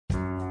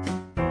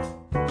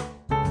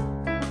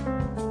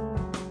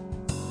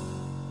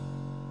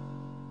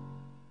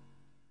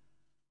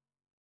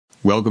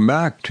Welcome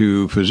back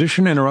to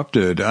Physician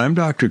Interrupted. I'm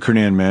Dr.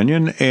 Kernan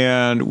Mannion,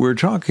 and we're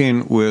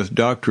talking with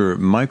Dr.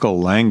 Michael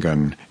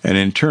Langan, an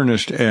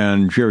internist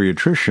and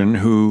geriatrician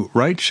who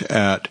writes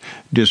at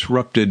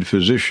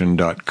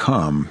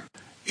disruptedphysician.com.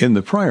 In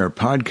the prior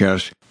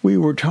podcast, we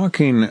were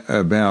talking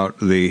about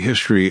the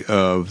history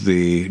of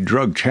the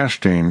drug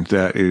testing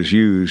that is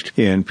used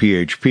in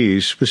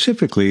PHPs,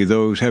 specifically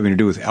those having to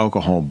do with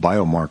alcohol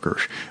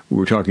biomarkers. We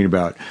were talking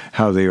about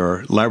how they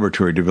are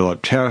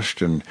laboratory-developed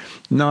tests and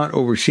not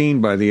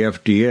overseen by the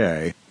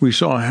FDA. We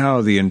saw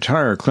how the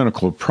entire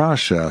clinical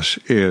process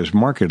is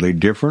markedly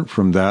different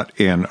from that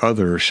in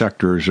other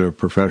sectors of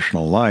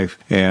professional life,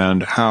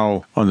 and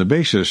how, on the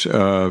basis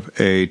of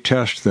a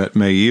test that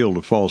may yield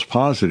a false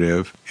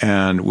positive,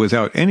 and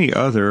without any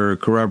other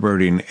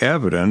corroborating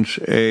evidence,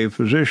 a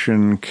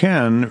physician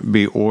can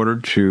be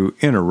ordered to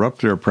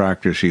interrupt their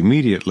practice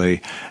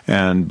immediately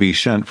and be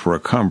sent for a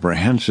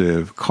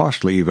comprehensive,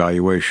 costly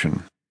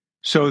evaluation.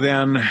 So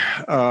then,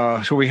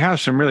 so we have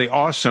some really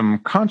awesome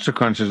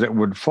consequences that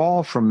would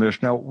fall from this.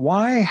 Now,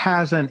 why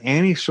hasn't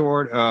any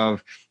sort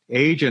of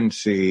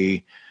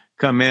agency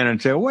come in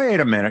and say, wait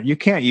a minute, you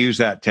can't use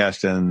that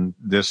test in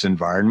this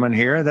environment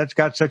here? That's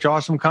got such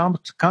awesome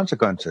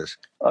consequences.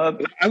 I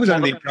was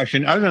under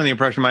the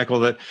impression, Michael,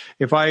 that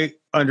if I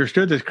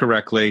understood this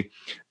correctly,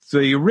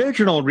 the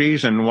original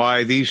reason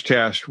why these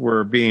tests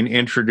were being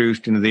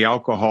introduced into the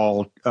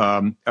alcohol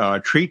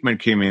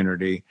treatment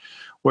community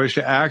was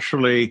to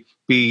actually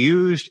be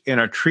used in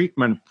a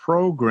treatment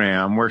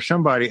program where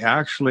somebody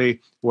actually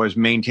was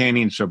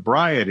maintaining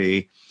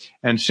sobriety,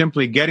 and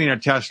simply getting a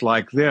test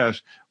like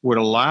this would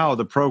allow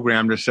the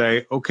program to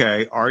say,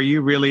 okay, are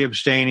you really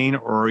abstaining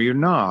or are you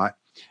not?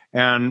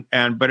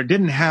 But it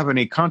didn't have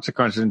any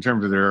consequences in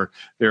terms of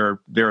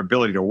their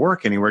ability to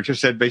work anywhere. It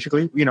just said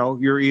basically,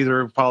 you're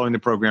either following the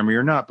program or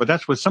you're not. But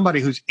that's with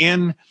somebody who's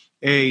in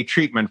a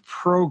treatment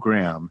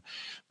program.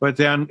 But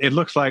then it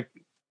looks like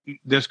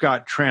this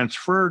got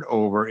transferred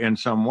over in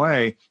some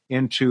way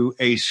into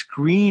a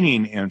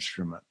screening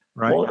instrument,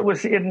 right? Well, it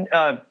was in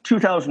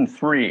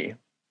 2003.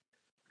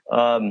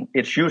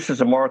 Its use as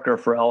a marker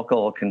for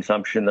alcohol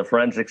consumption in the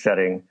forensic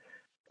setting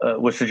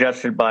was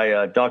suggested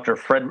by Dr.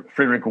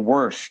 Friedrich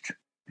Wurst,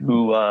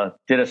 who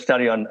did a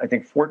study on, I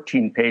think,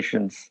 14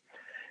 patients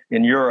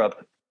in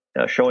Europe,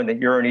 showing that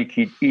urine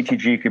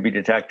ETG could be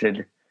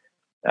detected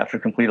after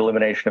complete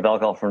elimination of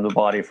alcohol from the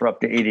body for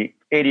up to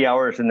 80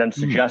 hours, and then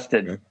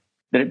suggested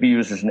that it be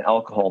used as an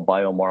alcohol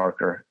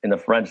biomarker in the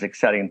forensic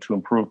setting to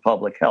improve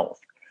public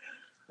health.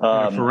 In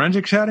a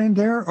forensic setting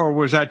there, or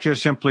was that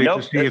just simply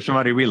to see if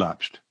somebody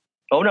relapsed?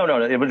 Oh,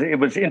 no. It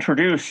was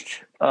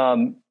introduced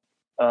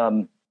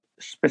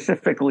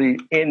specifically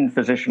in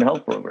physician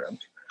health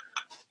programs.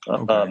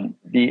 Okay.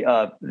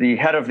 The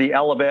head of the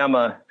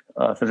Alabama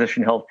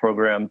physician health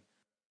program,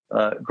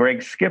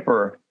 Greg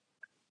Skipper,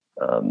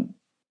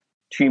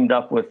 teamed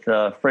up with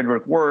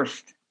Friedrich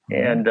Wurst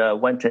and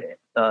went to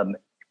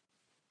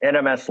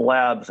NMS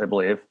Labs, I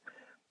believe,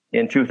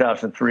 in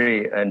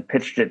 2003 and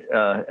pitched it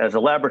as a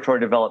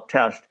laboratory-developed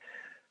test,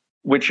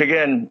 which,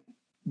 again,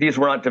 these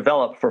were not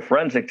developed for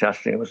forensic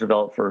testing. It was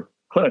developed for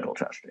clinical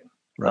testing.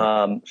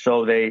 Right.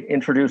 So they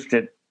introduced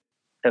it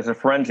as a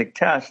forensic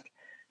test,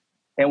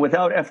 and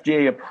without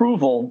FDA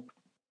approval,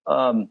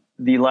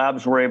 the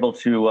labs were able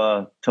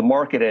to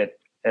market it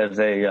as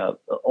a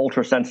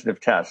ultra-sensitive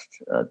test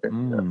for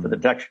the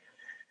detection.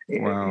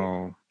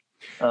 Wow.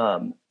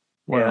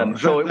 And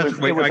so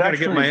I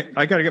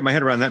got to get my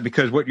head around that,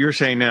 because what you're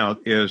saying now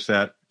is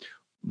that,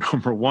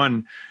 number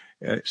one,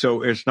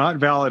 so it's not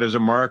valid as a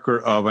marker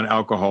of an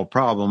alcohol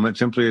problem. It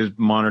simply is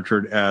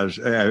monitored as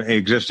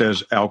exists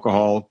as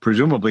alcohol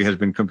presumably has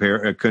been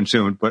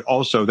consumed, but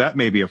also that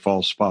may be a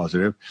false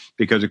positive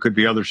because it could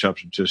be other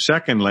substances.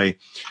 Secondly,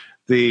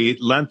 the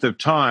length of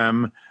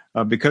time,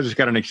 because it's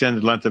got an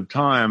extended length of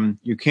time,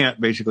 you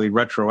can't basically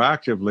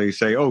retroactively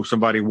say, oh,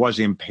 somebody was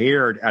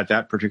impaired at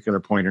that particular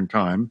point in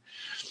time.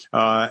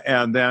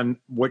 And then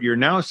what you're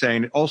now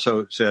saying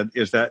also said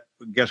is that,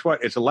 guess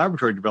what? It's a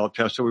laboratory developed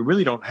test. So we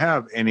really don't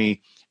have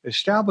any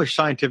established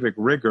scientific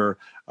rigor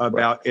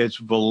about its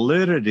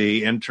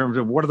validity in terms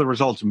of what do the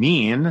results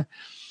mean.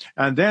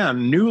 And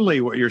then newly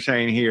what you're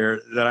saying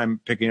here that I'm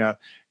picking up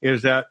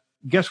is that,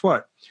 guess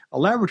what? A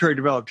laboratory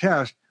developed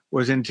test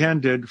was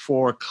intended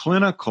for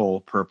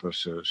clinical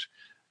purposes.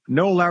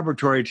 No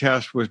laboratory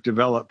test was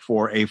developed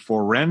for a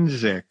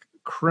forensic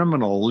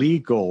criminal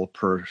legal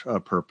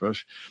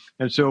purpose.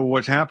 And so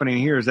what's happening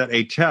here is that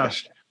a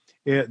test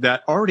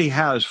that already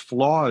has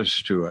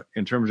flaws to it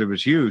in terms of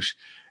its use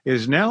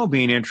is now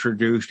being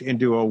introduced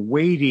into a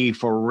weighty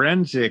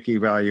forensic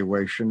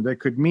evaluation that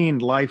could mean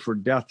life or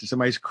death to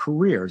somebody's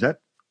career. Is that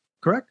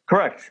correct?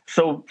 Correct.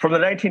 So from the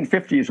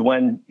 1950s,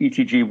 when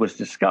ETG was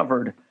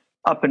discovered,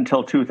 up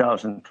until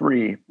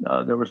 2003,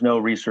 there was no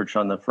research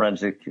on the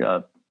forensic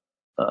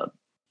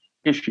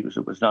issues.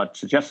 It was not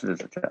suggested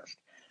as a test.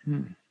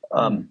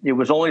 It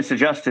was only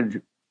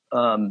suggested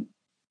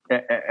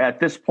at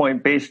this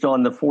point based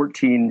on the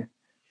 14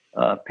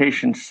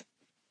 patients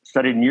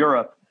studied in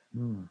Europe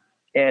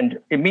And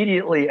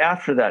immediately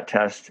after that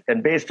test,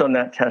 and based on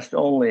that test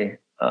only,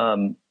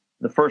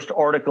 the first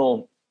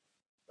article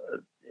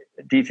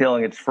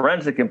detailing its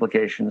forensic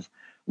implications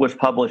was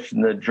published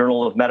in the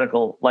Journal of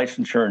Medical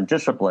Licensure and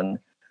Discipline,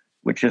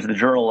 which is the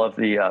journal of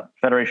the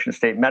Federation of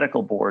State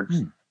Medical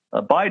Boards,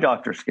 by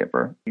Dr.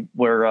 Skipper,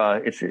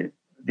 where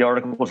the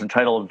article was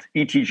entitled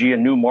 "ETG, a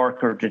New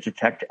Marker to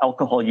Detect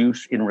Alcohol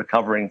Use in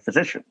Recovering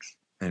Physicians."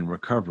 And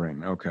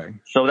recovering, okay.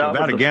 So that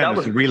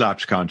was the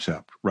relapse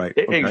concept, right?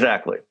 Okay.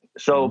 Exactly.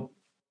 So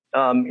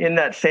in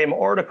that same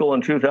article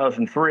in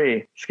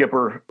 2003,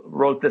 Skipper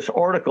wrote this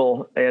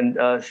article and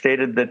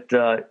stated that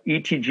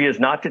ETG is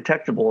not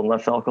detectable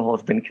unless alcohol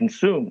has been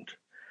consumed.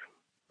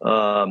 He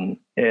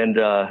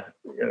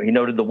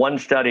noted the one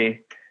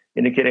study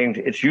indicating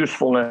its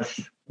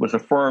usefulness was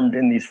affirmed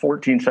in these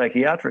 14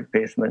 psychiatric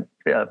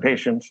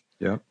patients,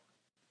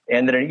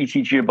 and that an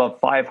ETG above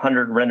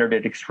 500 rendered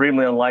it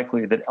extremely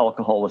unlikely that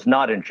alcohol was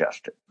not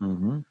ingested.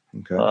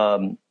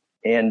 Okay.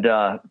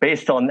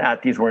 Based on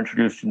that, these were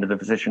introduced into the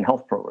physician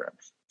health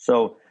programs.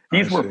 So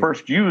these were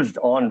first used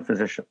on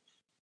physicians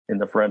in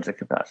the forensic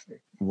capacity.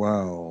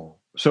 Wow.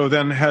 So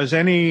then has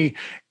any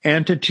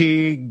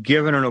entity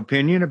given an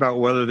opinion about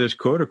whether this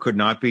could or could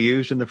not be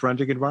used in the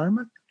forensic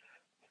environment?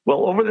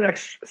 Well, over the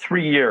next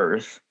 3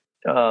 years,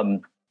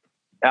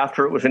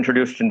 after it was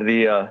introduced into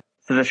the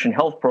physician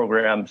health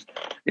programs,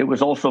 it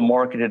was also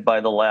marketed by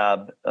the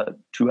lab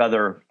to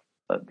other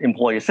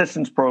employee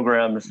assistance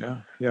programs.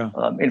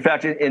 In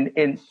fact,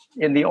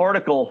 in the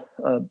article,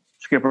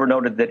 Skipper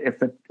noted that if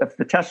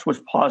the test was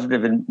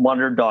positive in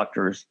monitored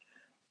doctors,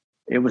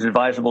 it was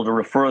advisable to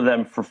refer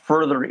them for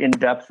further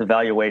in-depth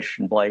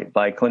evaluation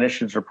by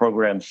clinicians or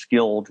programs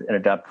skilled and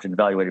adept in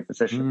evaluating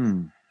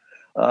physicians.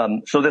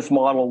 So this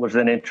model was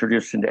then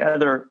introduced into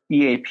other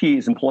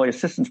EAPs, employee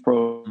assistance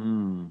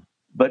programs.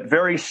 But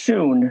very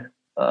soon,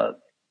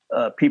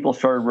 people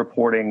started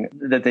reporting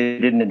that they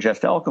didn't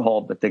ingest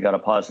alcohol, but they got a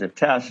positive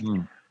test.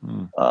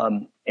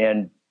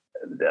 And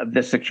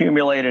this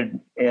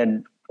accumulated,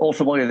 and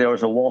ultimately there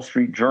was a Wall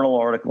Street Journal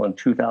article in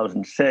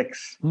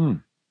 2006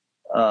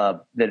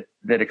 that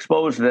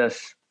exposed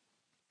this,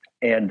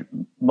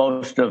 and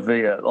almost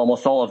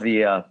all of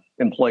the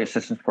employee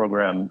assistance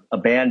program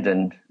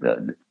abandoned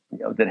that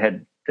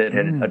had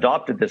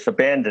adopted this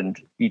abandoned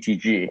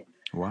ETG.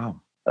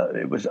 Wow.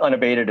 It was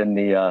unabated in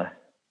the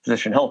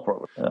physician health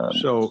program.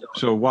 So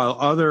while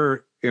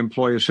other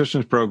employee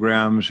assistance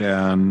programs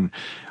and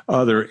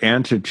other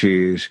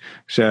entities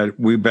said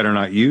we better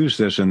not use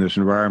this in this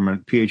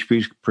environment,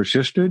 PHPs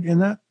persisted in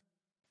that?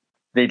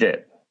 They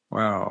did.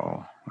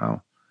 Wow.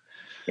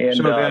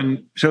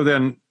 And so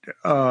then,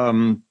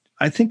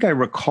 I think I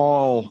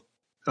recall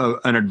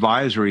an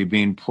advisory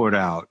being put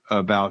out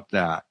about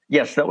that.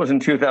 Yes, that was in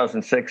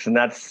 2006, and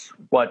that's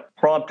what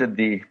prompted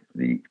the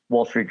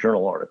Wall Street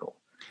Journal article.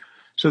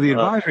 So the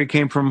advisory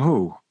came from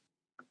who?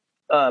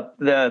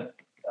 The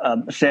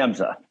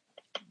SAMHSA.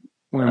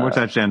 What's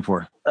that stand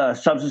for?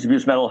 Substance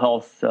Abuse Mental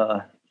Health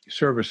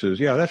Services.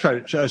 Yeah, that's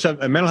right.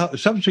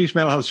 Substance Abuse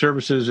Mental Health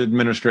Services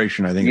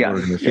Administration, I think.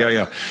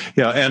 Yes.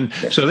 Yeah. And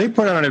so they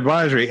put out an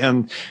advisory,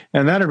 and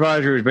that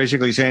advisory is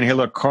basically saying, hey,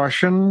 look,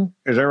 caution.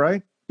 Is that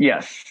right?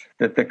 Yes,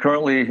 that the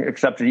currently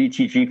accepted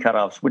ETG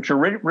cutoffs, which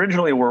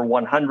originally were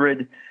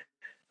 100,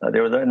 they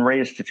were then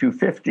raised to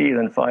 250,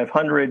 then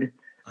 500.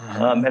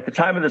 At the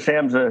time of the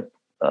SAMHSA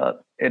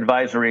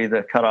advisory,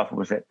 the cutoff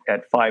was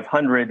at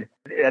 500.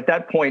 At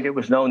that point, it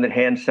was known that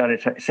hand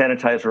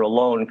sanitizer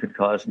alone could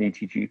cause an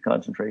ETG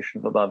concentration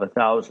of above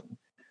 1,000.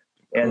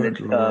 And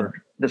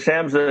the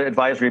SAMHSA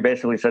advisory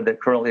basically said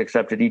that currently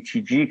accepted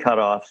ETG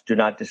cutoffs do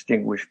not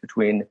distinguish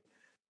between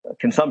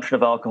consumption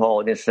of alcohol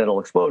and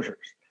incidental exposures.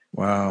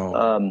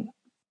 Wow.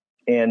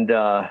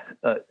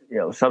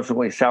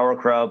 Subsequently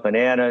sauerkraut,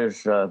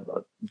 bananas,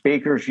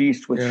 baker's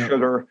yeast with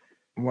sugar.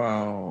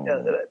 Wow.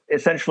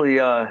 Essentially,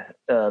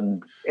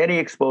 any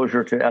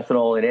exposure to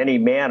ethanol in any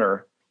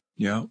manner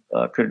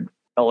could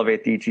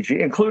elevate the ETG,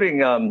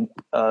 including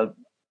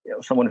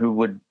someone who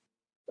would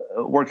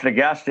worked at a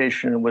gas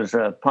station and was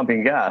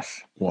pumping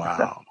gas.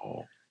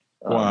 Wow.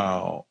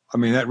 Wow. I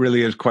mean, that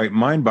really is quite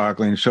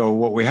mind-boggling. So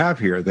what we have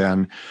here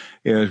then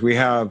is we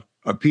have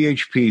a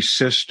PHP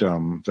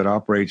system that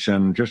operates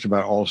in just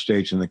about all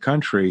states in the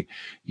country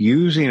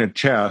using a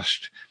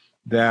test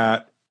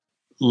that,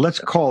 let's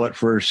call it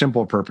for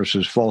simple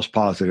purposes, false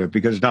positive,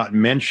 because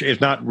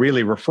it's not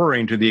really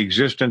referring to the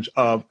existence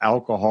of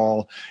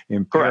alcohol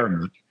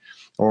impairment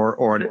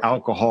or an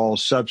alcohol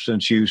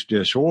substance use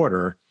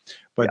disorder.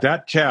 But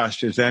that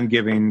test is then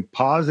giving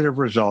positive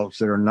results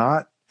that are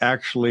not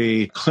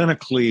actually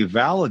clinically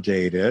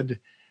validated.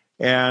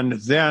 And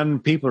then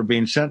people are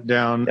being sent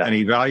down an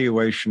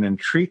evaluation and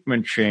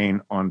treatment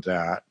chain on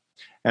that.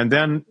 And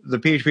then the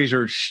PHPs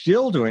are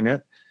still doing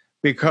it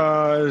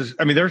because,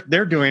 I mean,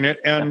 they're doing it.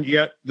 And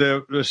yet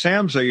the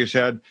SAMHSA, you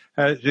said,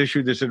 has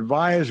issued this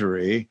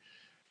advisory.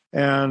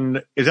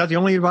 And is that the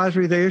only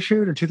advisory they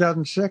issued in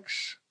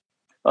 2006?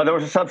 There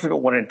was a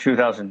subsequent one in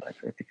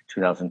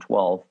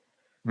 2012.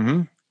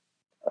 Mm-hmm.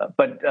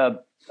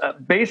 But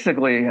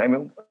basically, I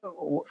mean,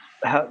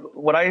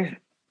 what I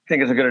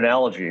think is a good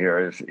analogy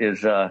here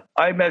is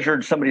I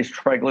measured somebody's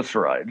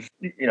triglycerides,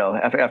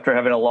 after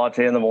having a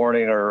latte in the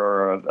morning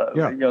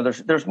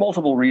there's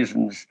multiple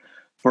reasons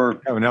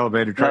for have an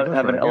elevated triglyceride.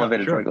 Have an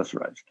elevated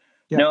triglycerides.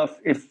 Yeah. Now,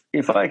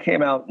 if I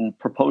came out and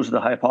proposed the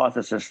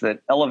hypothesis that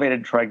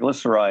elevated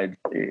triglyceride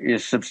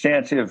is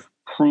substantive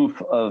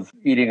proof of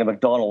eating a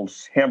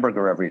McDonald's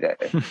hamburger every day,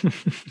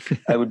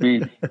 I would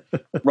be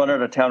run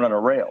out of town on a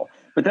rail.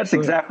 But that's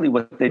exactly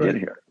what they did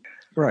here.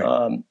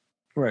 Right.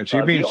 Right. So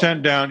you're being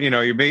sent down,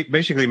 you're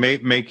basically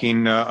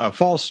making a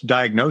false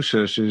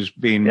diagnosis is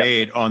being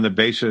made on the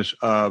basis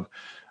of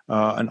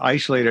an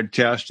isolated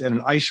test and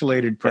an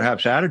isolated,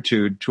 perhaps,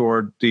 attitude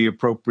toward the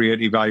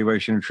appropriate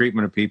evaluation and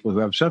treatment of people who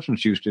have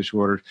substance use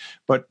disorders.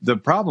 But the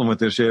problem with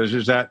this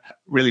is that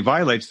really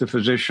violates the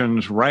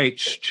physician's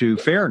rights to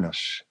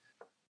fairness.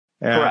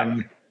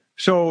 And correct.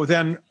 So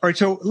then, all right,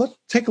 so let's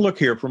take a look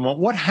here for a moment.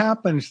 What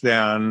happens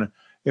then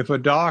if a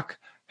doc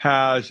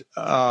has,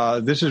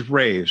 this is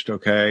raised,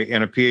 okay,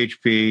 in a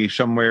PHP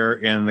somewhere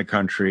in the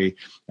country,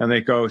 and they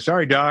go,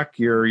 sorry, doc,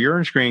 your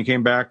urine screen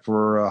came back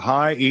for a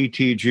high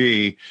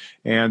ETG,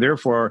 and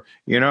therefore,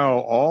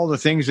 all the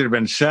things that have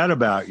been said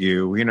about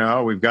you,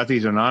 we've got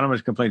these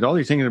anonymous complaints, all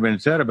these things that have been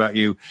said about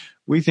you,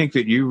 we think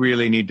that you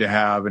really need to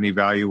have an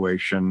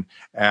evaluation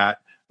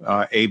at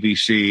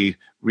ABC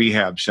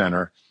Rehab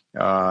Center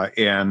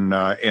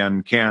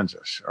in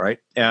Kansas, all right?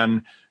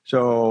 And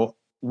so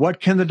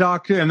what can the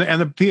doc do? And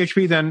the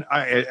PHP then,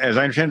 as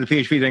I understand, the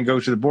PHP then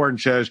goes to the board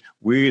and says,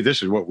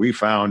 this is what we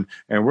found,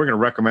 and we're going to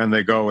recommend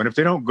they go. And if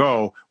they don't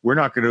go, we're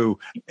not going to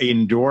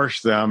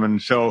endorse them.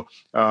 And so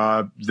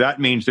that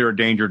means they're a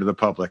danger to the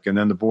public. And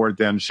then the board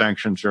then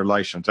sanctions their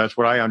license. That's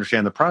what I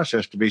understand the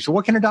process to be. So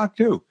what can a doc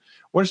do?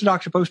 What is the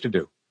doc supposed to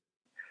do?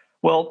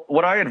 Well,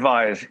 what I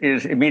advise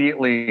is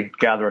immediately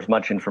gather as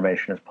much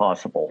information as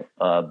possible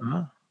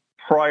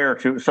prior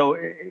to. So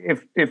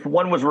if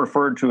one was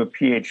referred to a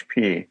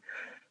PHP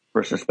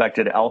for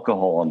suspected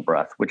alcohol on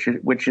breath, which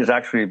is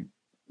actually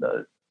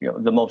the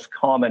most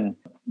common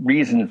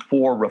reason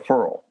for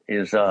referral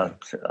is an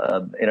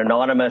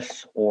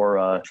anonymous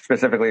or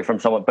specifically from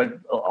someone,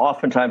 but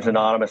oftentimes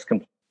anonymous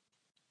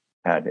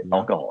had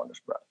alcohol in his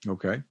breath.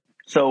 Okay.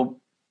 So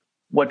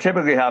what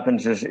typically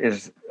happens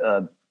is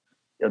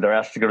they're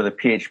asked to go to the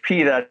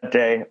PHP that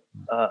day.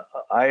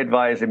 I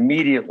advise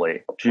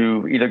immediately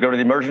to either go to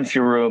the emergency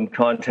room,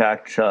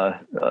 contact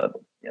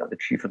the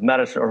chief of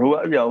medicine or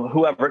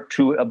whoever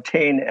to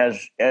obtain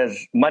as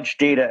much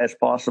data as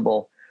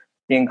possible,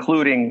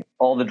 including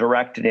all the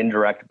direct and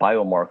indirect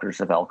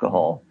biomarkers of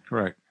alcohol.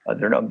 Right.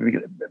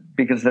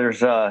 Because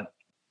there's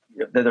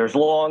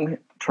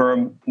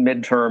long-term,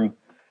 mid-term,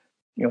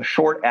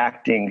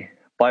 short-acting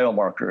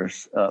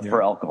biomarkers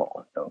for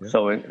alcohol.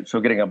 So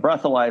getting a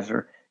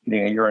breathalyzer,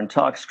 getting a urine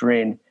tox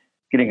screen,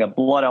 getting a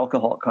blood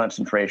alcohol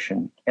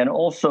concentration, and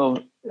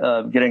also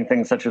getting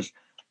things such as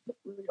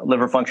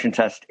liver function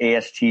test,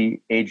 AST,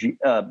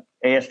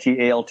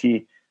 ALT,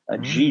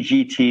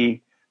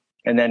 GGT,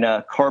 and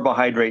then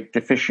carbohydrate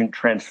deficient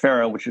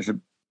transferrin, which has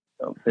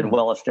been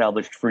well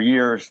established for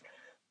years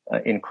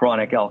in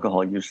chronic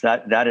alcohol use.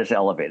 That is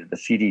elevated, the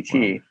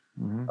CDT.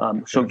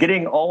 Mm-hmm. So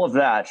getting all of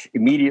that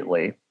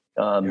immediately,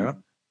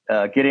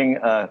 getting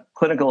a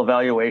clinical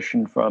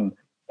evaluation from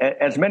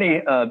as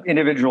many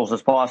individuals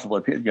as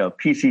possible.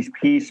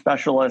 PCP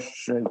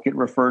specialists get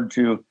referred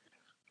to.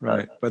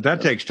 Right, but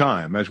that takes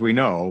time, as we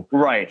know.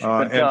 Right,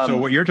 and so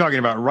what you're talking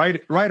about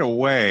right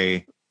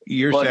away,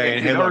 you're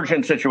saying it's an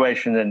urgent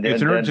situation, and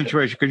it's an urgent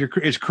situation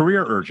because it's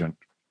career urgent.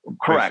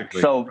 Correct.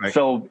 Basically.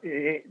 So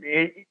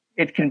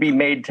it can be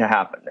made to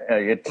happen.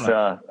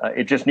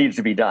 It just needs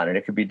to be done, and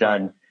it could be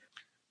done.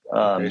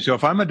 Okay, so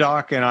if I'm a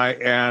doc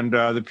and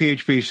the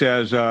PHP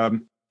says,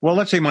 well,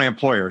 let's say my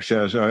employer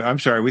says, I'm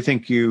sorry, we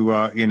think you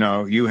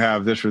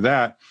have this or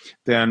that,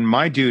 then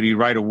my duty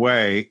right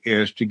away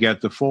is to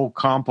get the full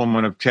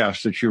complement of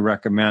tests that you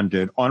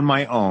recommended on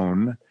my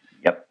own.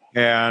 Yep.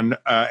 And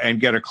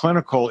get a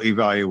clinical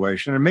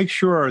evaluation and make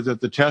sure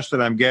that the tests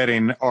that I'm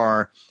getting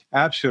are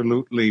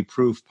absolutely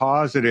proof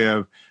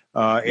positive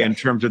in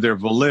terms of their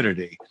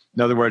validity.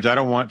 In other words, I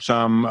don't want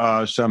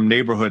some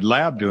neighborhood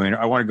lab doing it.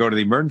 I want to go to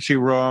the emergency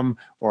room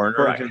or an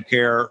urgent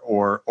care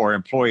or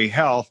employee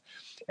health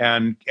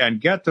and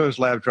get those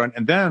labs run.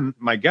 And then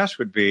my guess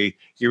would be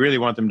you really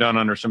want them done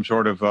under some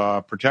sort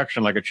of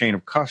protection, like a chain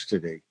of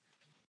custody.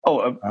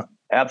 Oh,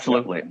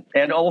 absolutely.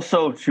 And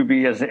also to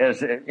be as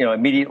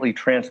immediately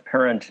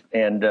transparent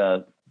and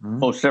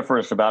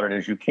vociferous about it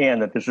as you can,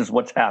 that this is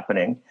what's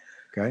happening.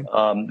 Okay.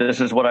 This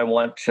is what I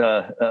want.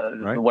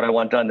 What I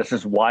want done. This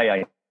is why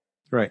I.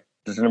 Right.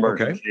 This is an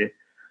emergency.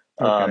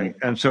 Okay.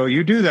 And so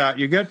you do that.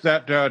 You get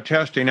that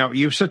testing. Now,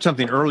 you said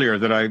something earlier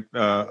that I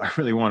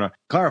really want to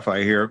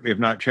clarify here, if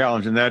not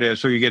challenge, and that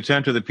is, so you get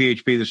sent to the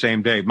PHP the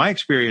same day. My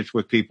experience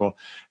with people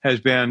has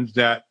been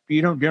that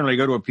you don't generally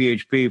go to a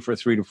PHP for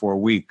 3 to 4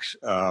 weeks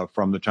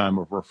from the time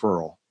of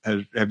referral.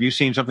 Have you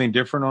seen something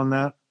different on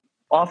that?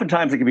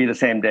 Oftentimes, it can be the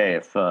same day.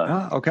 If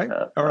okay,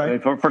 all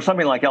right. For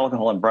something like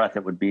alcohol and breath,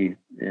 it would be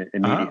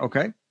immediate.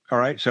 Okay. All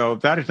right. So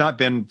that has not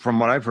been, from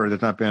what I've heard,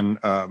 that's not been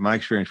my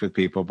experience with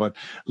people. But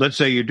let's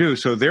say you do.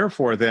 So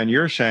therefore, then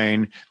you're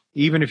saying,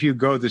 even if you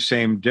go the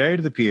same day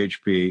to the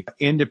PHP,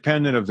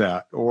 independent of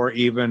that, or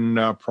even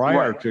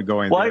prior to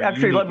going well, there.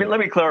 Actually, let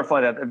me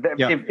clarify that.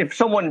 Yeah. If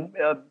someone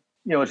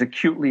is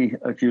acutely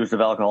accused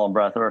of alcohol and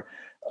breath, or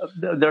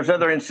there's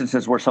other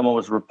instances where someone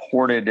was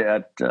reported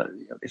at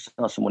they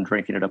saw someone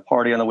drinking at a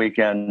party on the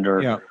weekend,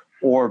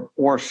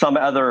 or some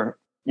other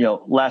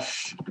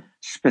less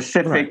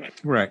specific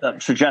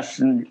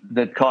suggestion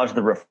that caused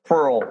the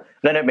referral,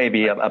 then it may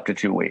be up to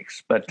 2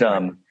 weeks. But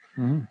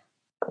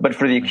but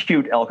for the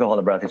acute alcohol in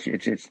the breath,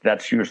 it's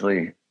that's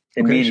usually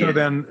immediate.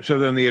 Okay, so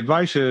then the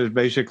advice is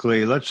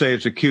basically, let's say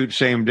it's acute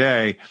same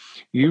day,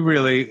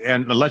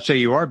 and let's say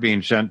you are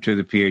being sent to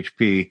the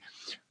PHP,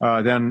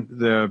 then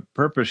the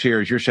purpose here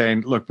is you're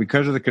saying, look,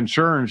 because of the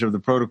concerns of the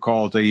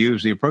protocols they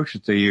use, the approach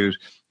that they use,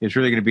 it's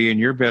really going to be in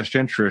your best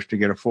interest to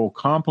get a full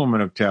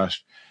complement of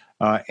tests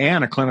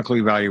and a clinical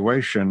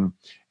evaluation.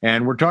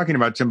 And we're talking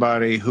about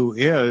somebody who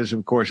is,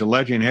 of course,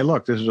 alleging, hey,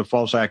 look, this is a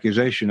false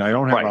accusation. I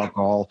don't have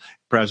alcohol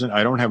present.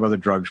 I don't have other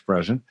drugs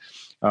present.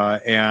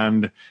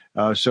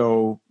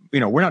 So,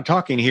 we're not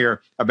talking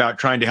here about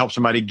trying to help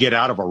somebody get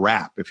out of a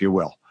rap, if you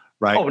will,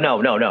 right? Oh,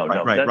 no.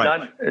 Right.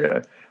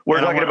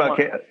 We're talking about...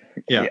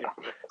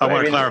 I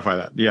want to clarify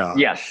that. Yeah.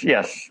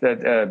 Yes.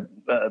 I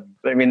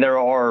mean, there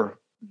are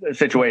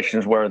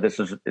situations where this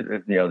is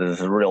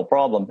a real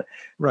problem.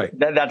 Right.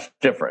 That's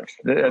different.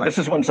 This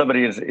is when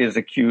somebody is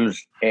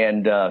accused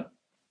and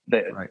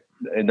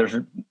there's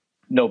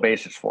no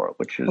basis for it,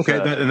 which is okay.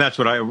 And that's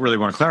what I really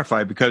want to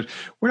clarify, because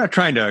we're not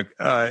trying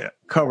to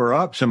cover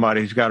up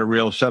somebody who's got a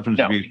real substance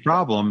abuse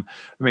problem.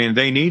 I mean,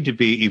 they need to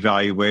be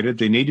evaluated.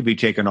 They need to be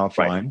taken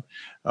offline.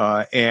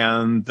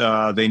 And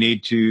they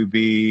need to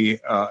be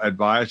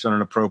advised on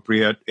an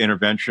appropriate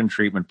intervention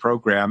treatment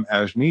program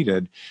as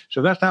needed.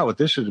 So that's not what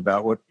this is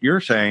about. What you're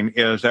saying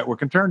is that we're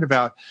concerned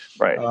about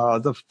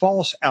the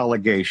false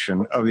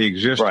allegation of the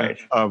existence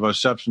of a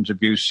substance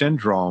abuse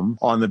syndrome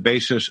on the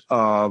basis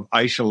of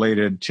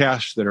isolated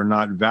tests that are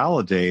not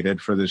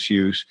validated for this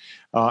use,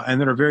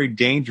 and that are very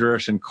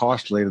dangerous and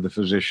costly to the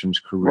physician's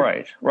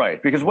career.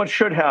 Right. Because what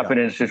should happen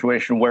in a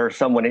situation where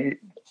someone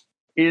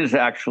is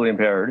actually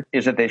impaired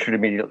is that they should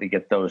immediately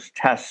get those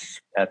tests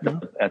at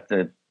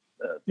the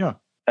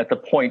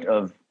point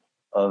of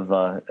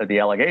the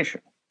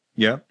allegation.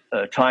 Yeah,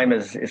 time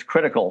is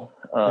critical,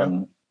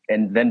 and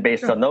then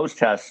based on those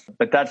tests.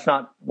 But that's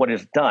not what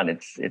is done.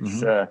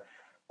 It's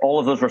all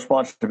of those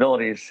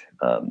responsibilities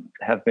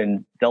have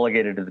been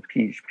delegated to the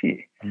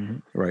PHP.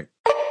 Right.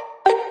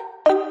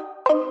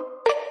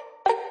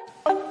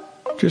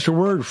 Just a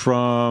word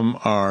from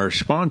our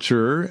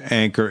sponsor,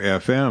 Anchor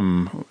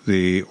FM,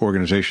 the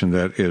organization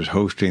that is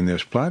hosting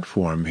this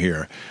platform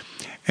here.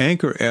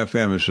 Anchor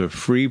FM is a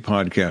free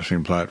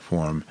podcasting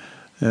platform,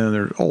 and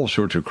there are all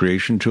sorts of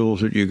creation tools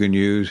that you can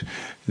use.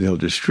 They'll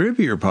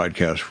distribute your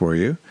podcast for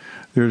you.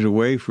 There's a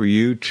way for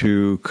you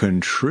to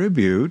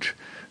contribute.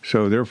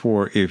 So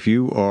therefore, if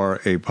you are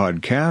a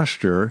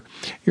podcaster,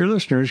 your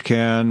listeners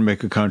can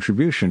make a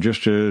contribution,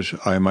 just as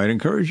I might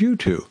encourage you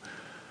to.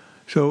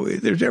 So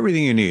there's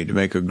everything you need to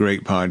make a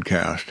great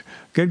podcast.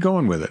 Get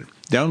going with it.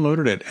 Download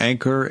it at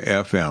Anchor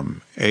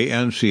FM,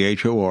 ANCHOR.FM.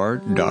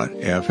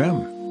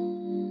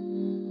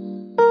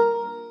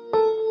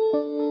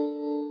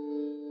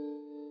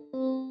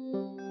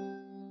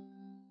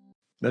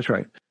 That's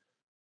right.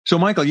 So,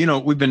 Michael,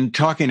 we've been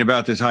talking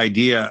about this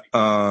idea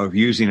of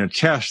using a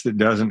test that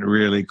doesn't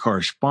really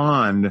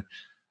correspond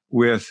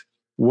with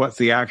what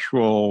the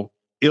actual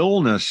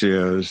illness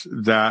is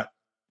that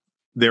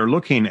they're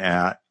looking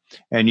at.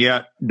 And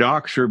yet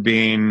docs are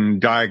being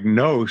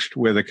diagnosed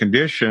with a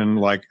condition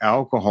like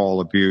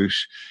alcohol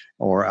abuse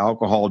or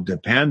alcohol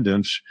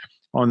dependence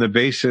on the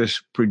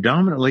basis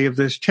predominantly of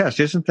this test.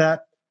 Isn't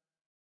that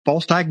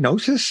false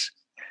diagnosis?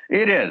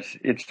 It is.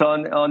 It's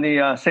on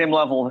the same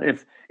level.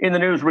 If in the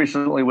news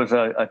recently was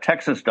a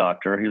Texas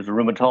doctor, he was a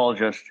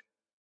rheumatologist,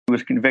 who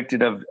was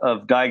convicted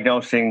of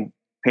diagnosing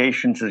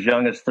patients as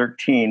young as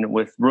 13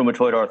 with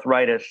rheumatoid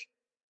arthritis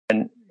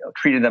and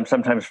treated them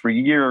sometimes for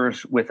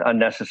years with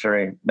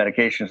unnecessary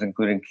medications,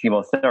 including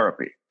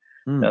chemotherapy.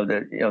 Now,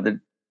 the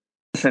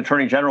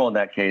Attorney General in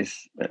that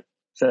case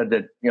said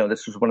that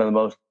this was one of the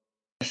most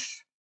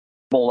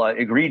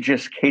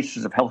egregious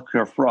cases of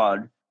healthcare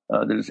fraud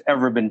that has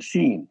ever been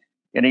seen,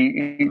 and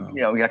he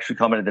actually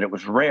commented that it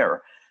was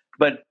rare.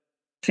 But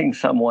seeing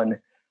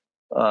someone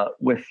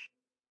with a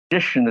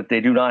condition that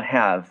they do not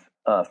have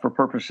for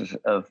purposes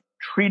of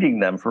treating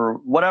them for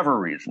whatever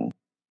reason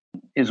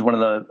is one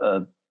of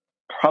the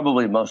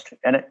probably most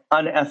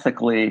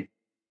unethically,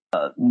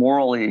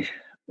 morally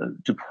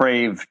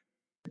depraved.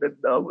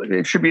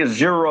 It should be a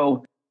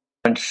zero,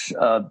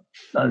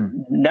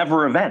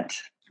 never event.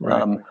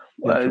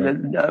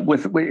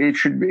 It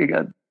should be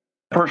a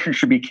person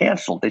should be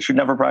canceled. They should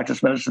never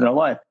practice medicine in their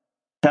life.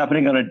 It's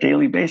happening on a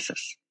daily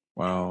basis.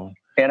 Wow.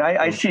 And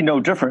I see no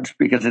difference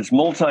because it's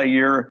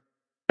multi-year.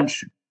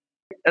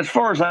 As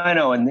far as I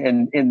know,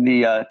 in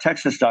the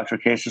Texas doctor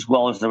case, as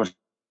well as there was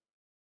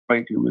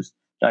who was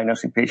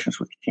diagnosing patients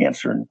with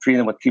cancer and treating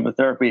them with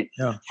chemotherapy.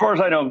 Yeah. As far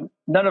as I know,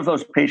 none of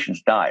those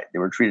patients died. They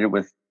were treated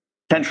with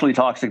potentially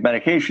toxic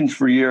medications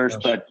for years,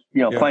 but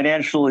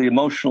financially,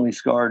 emotionally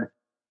scarred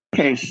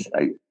case.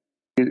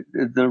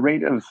 The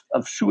rate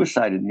of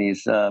suicide in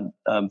these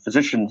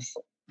physicians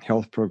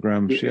health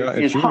programs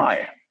is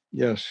high.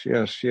 Yes.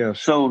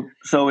 So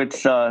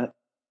it's not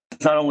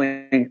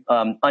only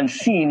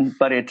unseen,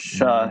 but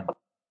it's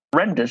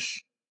horrendous.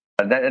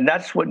 And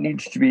that's what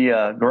needs to be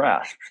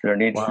grasped. There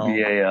needs to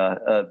be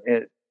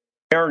a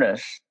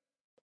fairness.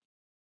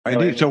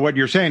 Indeed. So what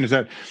you're saying is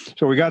that,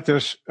 we got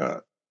this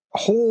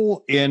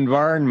whole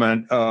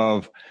environment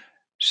of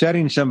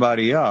setting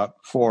somebody up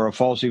for a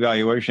false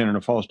evaluation and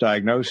a false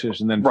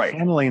diagnosis, and then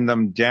funneling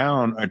them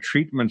down a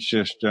treatment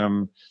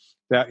system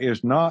that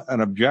is not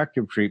an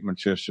objective treatment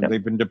system.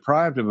 They've been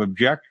deprived of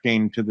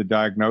objecting to the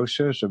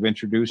diagnosis, of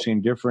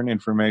introducing different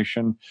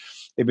information.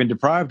 They've been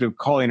deprived of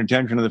calling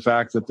attention to the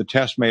fact that the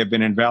test may have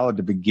been invalid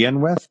to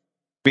begin with,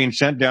 being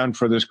sent down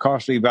for this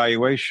costly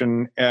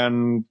evaluation,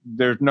 and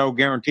there's no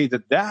guarantee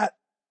that that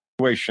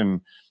evaluation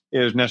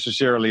is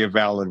necessarily a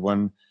valid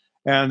one.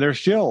 And they're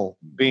still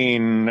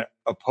being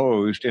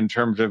opposed in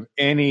terms of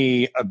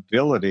any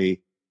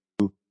ability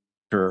to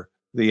counter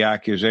the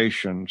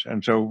accusations.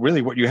 And so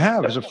really what you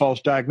have is a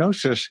false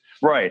diagnosis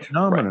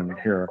phenomenon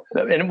here.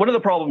 And one of the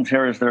problems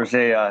here is there's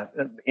a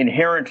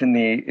inherent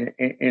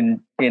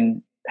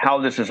in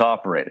how this is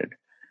operated.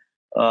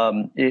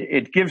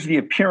 It gives the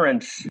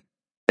appearance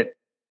that it's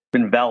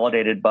been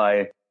validated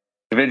by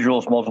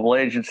individuals, multiple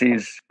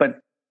agencies, but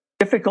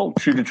difficult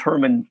to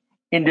determine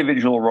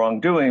individual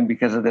wrongdoing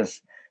because of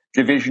this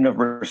division of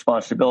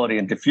responsibility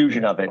and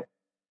diffusion of it,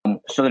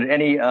 so that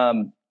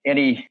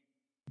any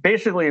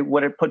basically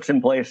what it puts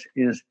in place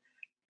is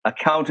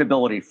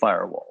accountability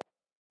firewall.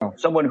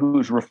 Someone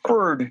who's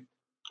referred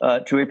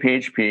to a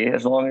PHP,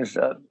 as long as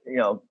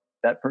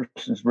that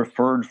person's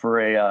referred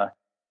for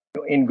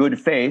in good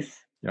faith,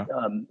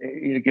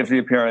 it gives the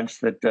appearance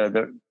that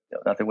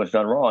nothing was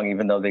done wrong,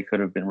 even though they could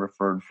have been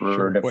referred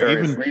for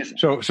nefarious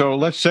reasons. So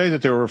let's say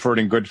that they were referred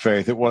in good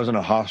faith. It wasn't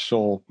a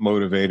hostile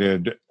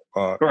motivated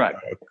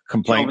correct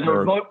complaint.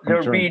 So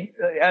there would be,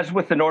 as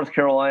with the North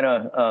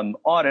Carolina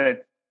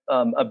audit,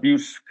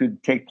 abuse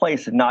could take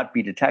place and not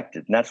be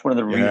detected, and that's one of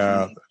the reasons.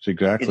 That's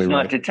exactly it's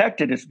not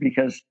detected is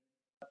because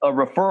a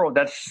referral,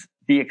 that's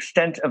the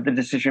extent of the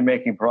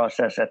decision-making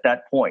process at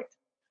that point.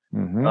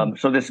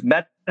 So this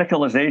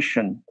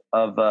medicalization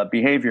of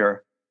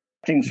behavior,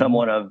 acting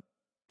someone of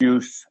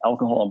abuse,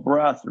 alcohol and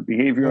breath, or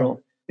behavioral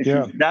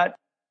issues, that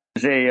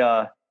is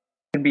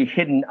can be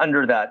hidden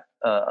under that.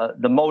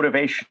 The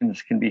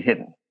motivations can be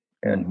hidden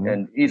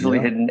and easily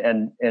hidden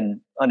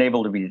and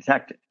unable to be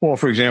detected. Well,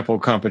 for example,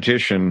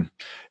 competition.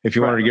 If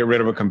you wanted to get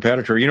rid of a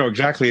competitor,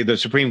 exactly the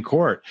Supreme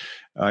Court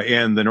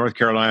in the North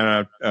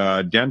Carolina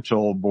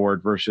Dental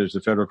Board versus the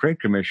Federal Trade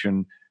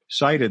Commission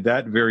cited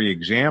that very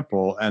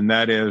example, and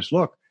that is,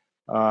 look,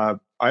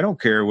 I don't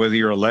care whether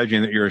you're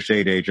alleging that you're a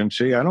state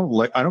agency. I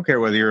don't care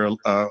whether you're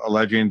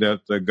alleging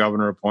that the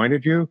governor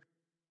appointed you.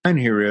 And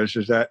here is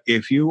that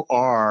if you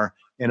are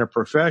in a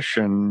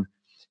profession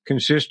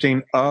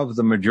consisting of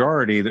the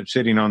majority that's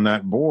sitting on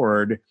that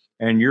board,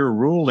 and you're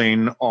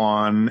ruling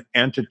on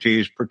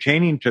entities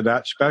pertaining to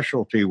that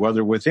specialty,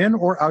 whether within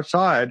or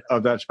outside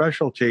of that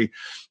specialty,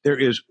 there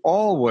is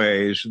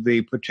always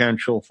the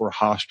potential for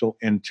hostile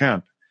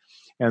intent.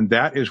 And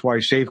that is why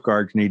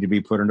safeguards need to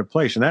be put into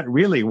place. And that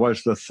really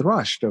was the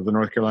thrust of the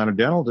North Carolina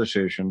dental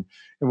decision.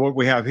 And what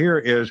we have here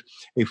is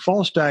a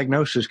false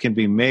diagnosis can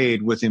be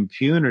made with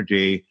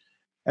impunity.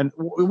 And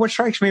what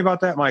strikes me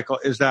about that, Michael,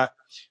 is that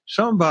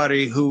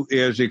somebody who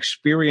is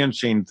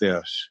experiencing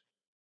this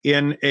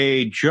in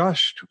a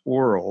just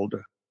world,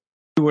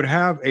 you would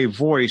have a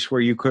voice where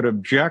you could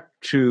object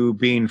to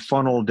being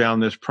funneled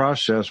down this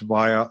process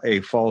via a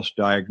false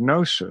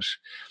diagnosis.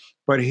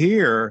 But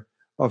here,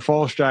 a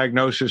false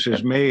diagnosis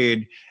is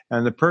made,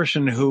 and the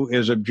person who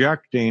is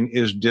objecting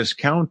is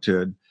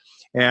discounted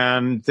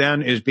and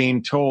then is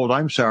being told,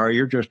 I'm sorry,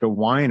 you're just a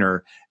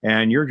whiner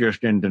and you're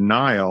just in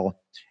denial.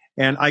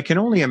 And I can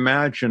only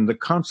imagine the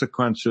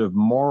consequence of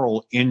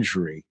moral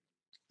injury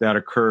that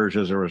occurs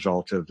as a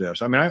result of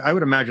this. I mean, I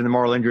would imagine the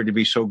moral injury to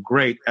be so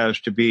great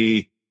as to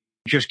be,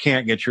 you just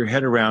can't get your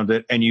head around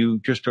it, and you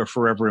just are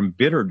forever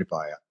embittered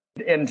by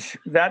it. And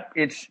that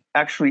it's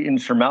actually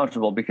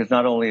insurmountable, because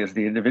not only is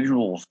the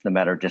individuals in the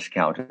matter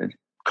discounted,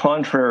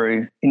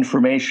 contrary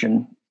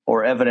information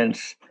or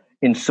evidence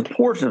in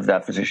support of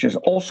that physician is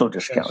also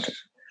discounted.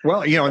 Yes.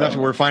 Well, and that's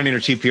what we're finding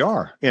at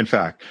CPR. In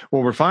fact,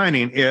 what we're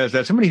finding is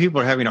that so many people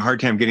are having a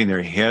hard time getting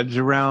their heads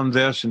around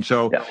this. And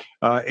so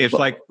it's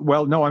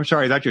no, I'm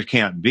sorry, that just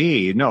can't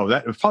be. No,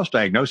 that false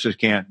diagnosis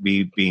can't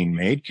be being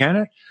made, can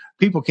it?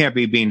 People can't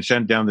be being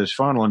sent down this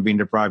funnel and being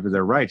deprived of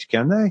their rights,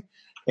 can they?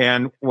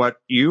 And what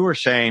you were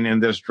saying in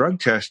this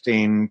drug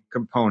testing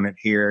component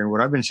here, and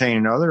what I've been saying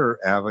in other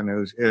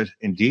avenues, is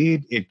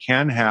indeed it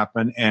can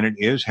happen, and it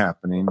is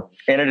happening.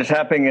 And it is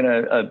happening in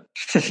a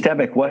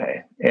systemic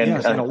way,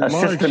 and a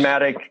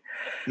systematic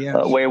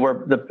way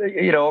where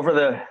over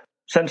the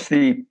since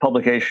the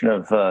publication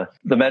of the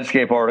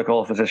Medscape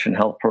article, Physician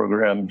Health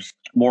Programs,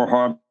 More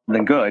Harm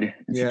Than Good,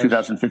 in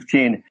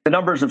 2015, the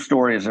numbers of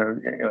stories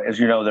are, as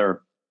you know,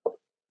 they're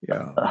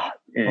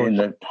in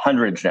the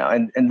hundreds now,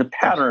 and the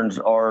patterns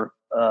are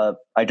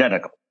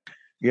identical.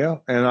 Yeah,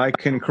 and I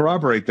can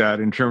corroborate that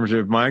in terms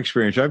of my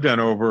experience. I've done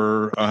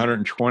over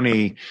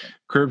 120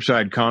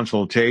 curbside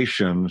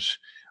consultations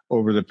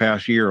over the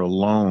past year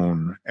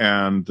alone,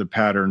 and the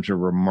patterns are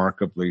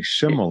remarkably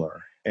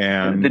similar.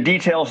 And the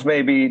details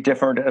may be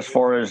different as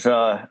far as,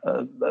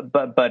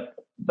 but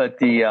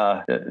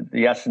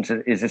the essence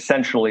is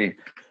essentially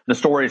the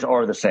stories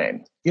are the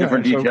same.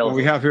 Different details. So what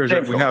we have here is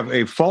that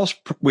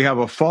we have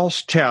a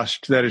false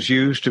test that is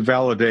used to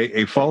validate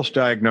a false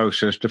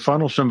diagnosis to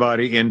funnel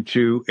somebody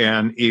into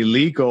an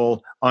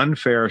illegal,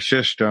 unfair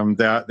system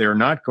that they're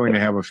not going to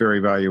have a fair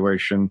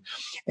evaluation,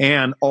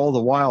 and all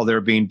the while they're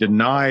being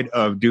denied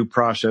of due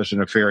process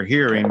and a fair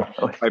hearing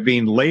by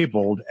being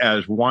labeled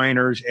as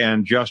whiners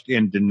and just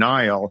in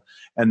denial.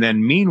 And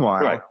then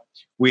meanwhile,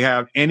 we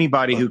have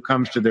anybody who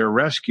comes to their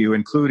rescue,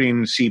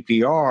 including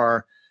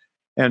CPR,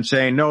 and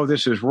saying, no,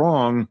 this is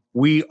wrong.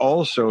 We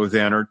also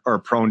then are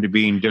prone to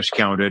being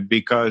discounted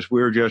because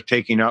we're just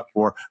taking up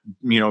for,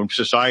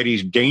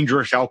 society's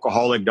dangerous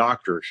alcoholic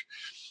doctors.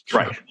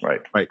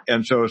 Right.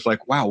 And so it's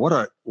like, wow, what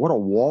a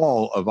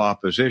wall of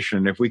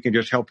opposition. If we can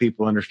just help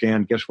people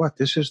understand, guess what?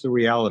 This is the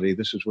reality.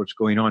 This is what's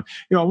going on.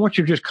 I want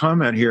you to just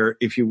comment here,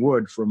 if you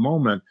would, for a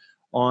moment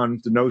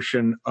on the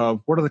notion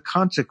of what are the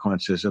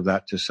consequences of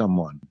that to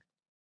someone?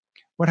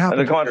 What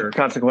happens? The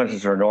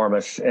consequences are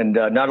enormous, and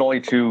not only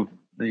to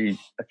the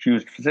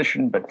accused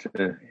physician, but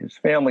to his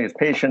family, his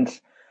patients,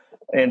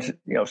 and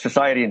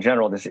society in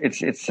general.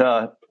 It's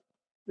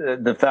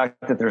the fact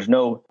that there's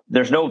no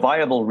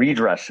viable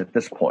redress at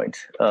this point.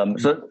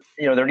 So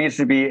there needs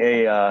to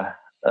be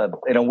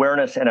an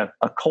awareness and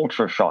a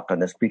culture shock on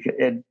this, because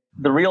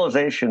the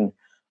realization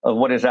of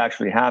what is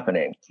actually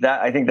happening.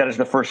 That I think that is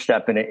the first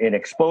step in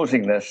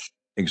exposing this.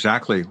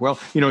 Exactly. Well,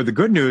 the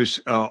good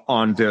news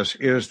on this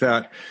is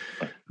that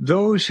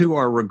those who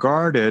are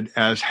regarded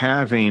as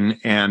having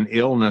an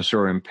illness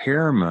or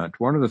impairment,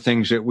 one of the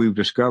things that we've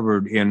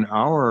discovered in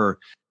our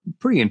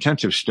pretty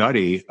intensive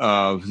study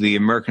of the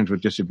Americans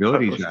with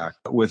Disabilities Act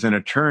with an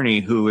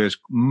attorney who is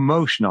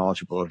most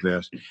knowledgeable of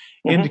this,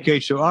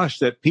 indicates to us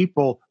that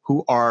people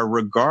who are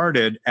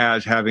regarded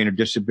as having a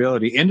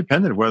disability,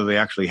 independent of whether they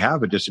actually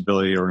have a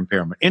disability or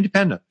impairment,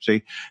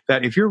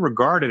 that if you're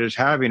regarded as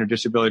having a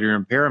disability or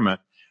impairment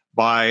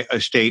by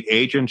a state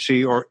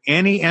agency or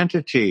any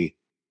entity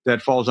that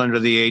falls under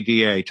the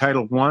ADA.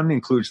 Title I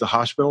includes the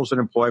hospitals that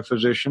employ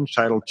physicians.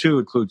 Title II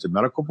includes the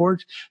medical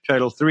boards.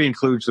 Title III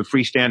includes the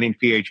freestanding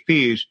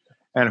PHPs.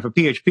 And if a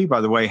PHP, by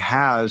the way,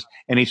 has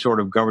any sort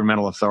of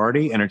governmental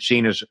authority and it's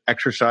seen as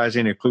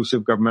exercising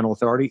exclusive governmental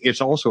authority,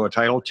 it's also a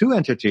Title II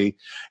entity.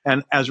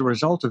 And as a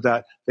result of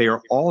that, they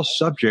are all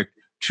subject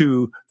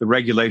to the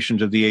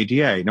regulations of the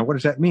ADA. Now, what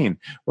does that mean?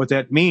 What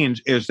that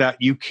means is that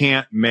you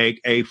can't make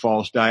a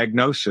false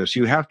diagnosis.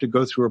 You have to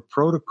go through a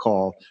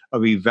protocol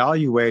of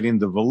evaluating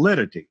the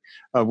validity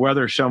of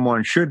whether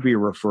someone should be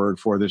referred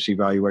for this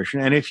evaluation.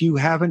 And if you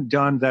haven't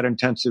done that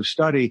intensive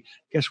study,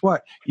 guess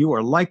what? You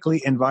are likely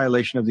in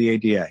violation of the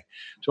ADA.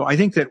 So I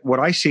think that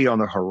what I see on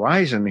the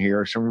horizon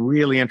here are some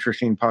really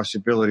interesting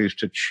possibilities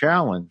to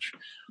challenge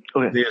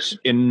this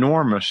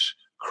enormous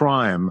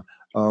crime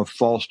of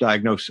false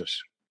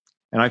diagnosis.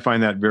 And I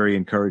find that very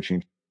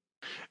encouraging.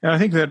 And I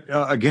think that,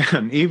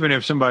 again, even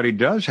if somebody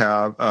does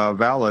have a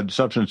valid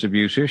substance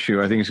abuse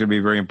issue, I think it's going to be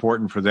very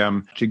important for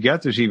them to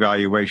get this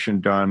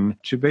evaluation done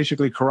to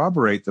basically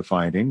corroborate the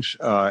findings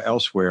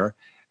elsewhere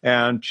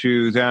and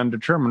to then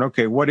determine,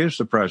 okay, what is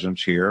the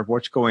presence here?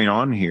 What's going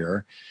on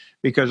here?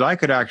 Because I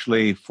could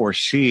actually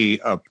foresee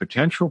a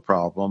potential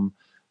problem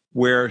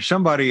where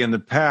somebody in the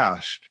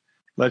past,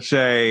 let's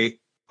say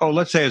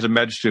as a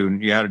med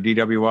student, you had a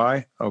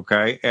DWI,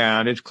 okay,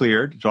 and it's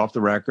cleared, it's off the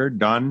record,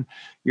 done.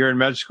 You're in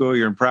med school,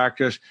 you're in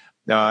practice,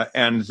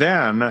 and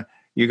then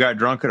you got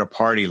drunk at a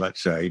party, let's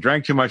say. You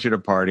drank too much at a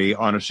party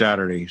on a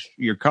Saturday.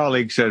 Your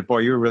colleague said, boy,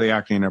 you were really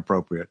acting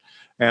inappropriate.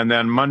 And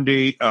then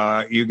Monday,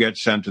 you get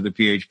sent to the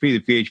PHP.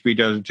 The PHP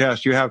does a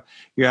test. You have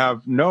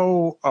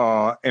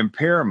no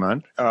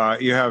impairment.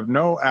 You have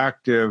no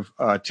active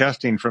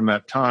testing from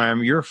that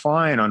time. You're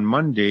fine on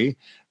Monday.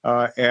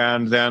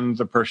 And then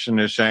the person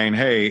is saying,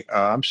 hey,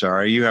 I'm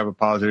sorry, you have a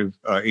positive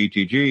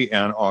ETG,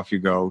 and off you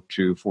go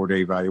to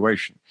 4-day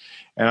evaluation.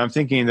 And I'm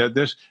thinking that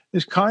this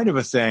kind of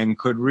a thing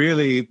could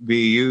really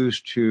be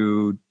used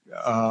to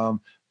harm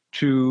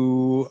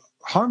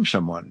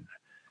someone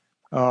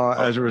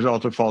as a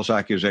result of false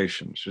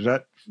accusations. Is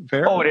that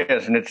fair? Oh, it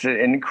is. And it's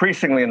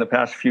increasingly in the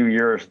past few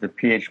years, the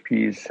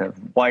PHPs have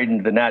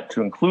widened the net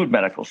to include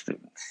medical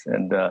students.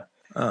 And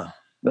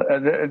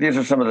these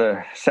are some of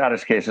the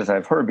saddest cases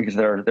I've heard, because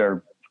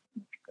they're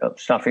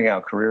snuffing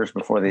out careers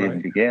before they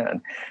even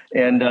began.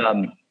 And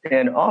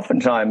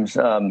oftentimes,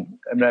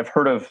 I've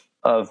heard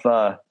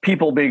of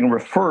people being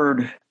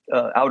referred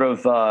out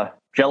of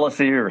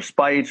jealousy or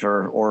spite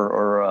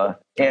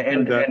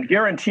and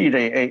guaranteed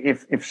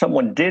if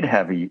someone did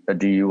have a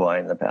DUI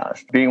in the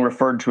past, being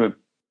referred to a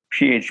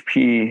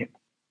PHP,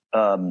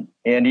 and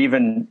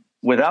even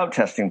without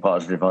testing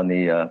positive on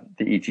the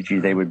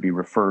ETG, they would be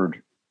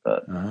referred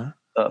for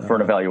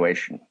an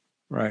evaluation,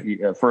 right,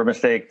 for a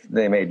mistake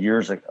they made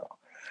years ago.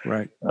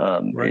 Right.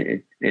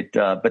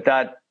 But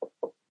that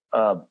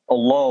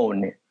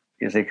alone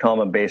is a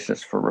common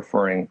basis for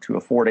referring to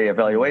a 4-day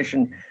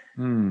evaluation,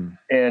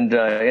 and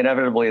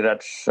inevitably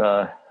that's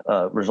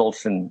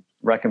results in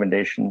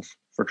recommendations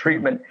for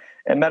treatment.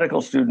 And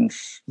medical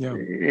students,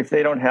 if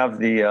they don't have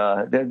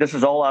this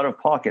is all out of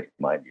pocket,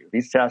 mind you.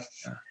 These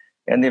tests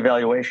and the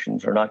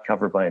evaluations are not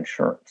covered by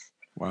insurance.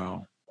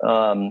 Wow.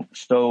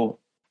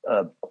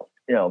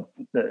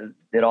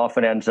 It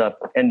often ends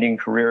up ending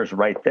careers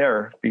right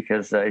there,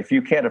 because if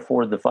you can't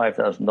afford the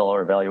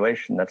 $5,000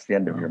 evaluation, that's the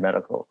end of your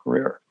medical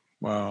career.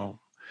 Wow.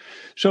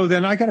 So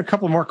then I got a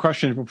couple more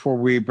questions before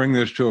we bring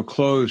this to a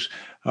close.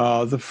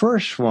 The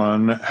first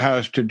one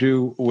has to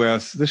do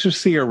with, this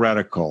is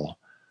theoretical,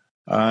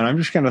 and I'm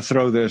just going to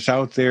throw this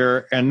out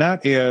there, and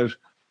that is,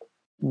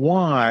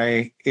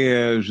 why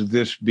is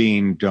this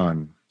being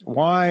done?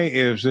 Why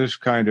is this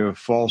kind of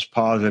false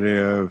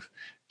positive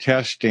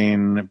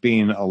testing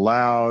being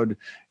allowed,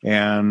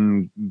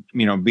 and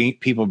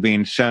people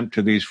being sent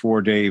to these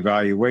 4-day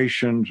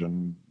evaluations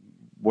and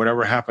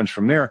whatever happens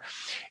from there?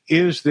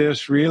 Is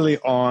this really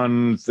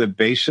on the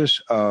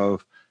basis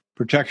of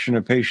protection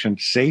of patient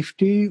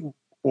safety,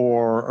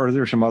 or are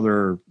there some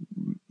other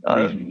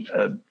reasons?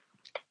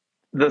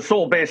 The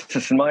sole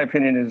basis, in my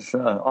opinion, is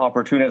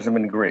opportunism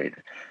and greed.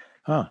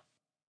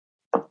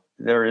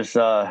 There is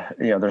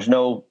there's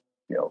no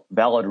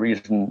valid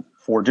reason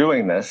for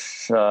doing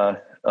this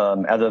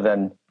other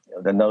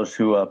than those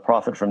who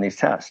profit from these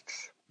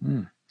tests.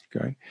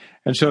 Okay.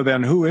 And so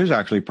then who is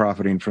actually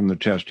profiting from the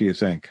test, do you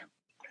think?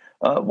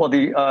 Well,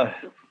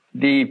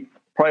 the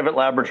private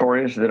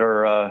laboratories that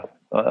are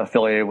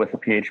affiliated with the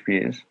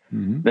PHPs,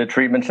 the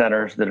treatment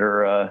centers that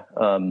are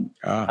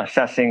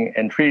assessing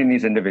and treating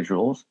these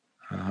individuals.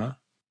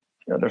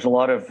 There's a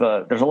lot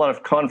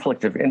of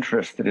conflict of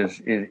interest that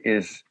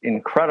is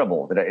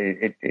incredible.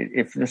 That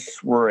if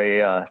this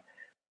were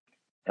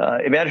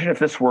imagine if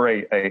this were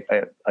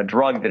a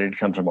drug that had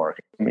come to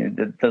market. I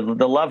mean,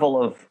 the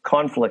level of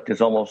conflict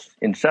is almost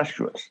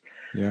incestuous.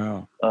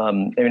 Yeah. I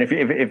mean,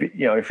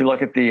 if you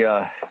look at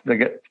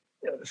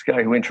this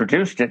guy who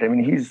introduced it, I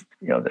mean, he's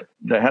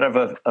the head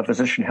of a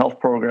physician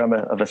health program,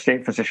 of a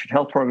state physician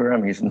health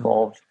program. He's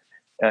involved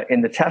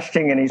in the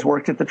testing, and he's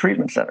worked at the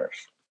treatment centers.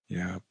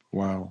 Yeah.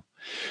 Wow.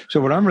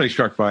 So what I'm really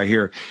struck by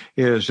here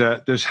is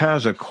that this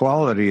has a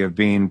quality of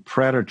being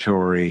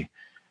predatory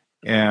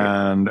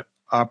and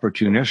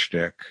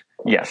opportunistic.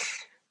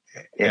 Yes.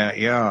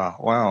 Yeah.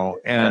 Wow.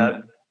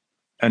 And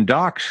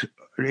docs,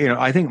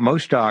 I think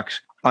most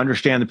docs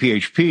understand the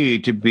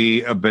PHP to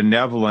be a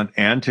benevolent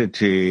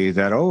entity,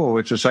 that,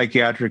 it's a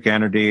psychiatric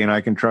entity and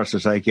I can trust the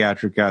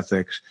psychiatric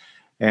ethics.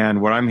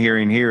 And what I'm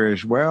hearing here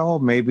is, well,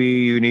 maybe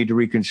you need to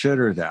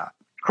reconsider that.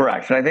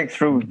 Correct. And I think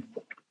through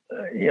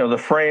the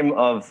frame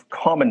of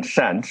common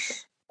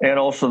sense, and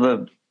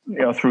also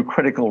through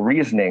critical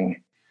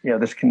reasoning,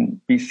 this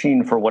can be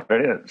seen for what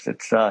it is.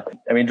 It's,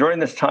 during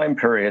this time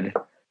period,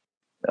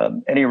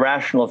 any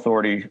rational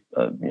authority,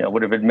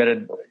 would have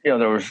admitted,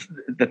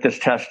 that this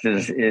test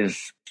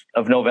is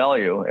of no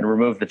value and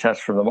removed the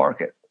test from the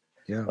market.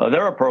 Yeah.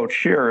 Their approach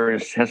here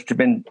has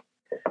been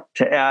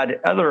to add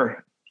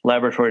other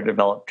laboratory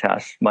developed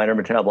tests, minor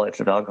metabolites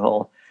of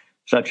alcohol,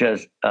 such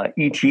as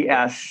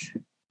ETS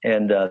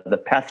and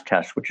the PEth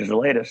test, which is the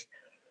latest.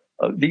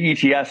 The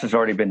ETS has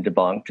already been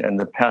debunked, and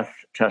the PEth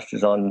test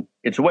is on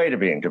its way to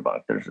being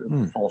debunked. There's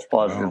a false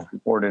positive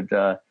reported.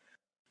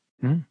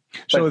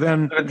 So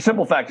then, the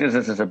simple fact is,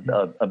 this is a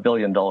 $1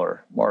 billion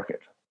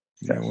market.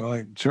 Yeah,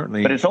 well,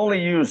 certainly. But it's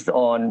only used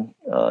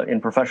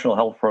in professional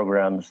health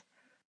programs,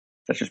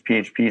 such as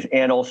PHPs,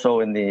 and also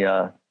in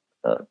the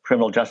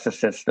criminal justice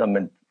system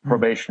and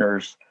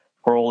probationers,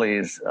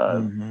 parolees.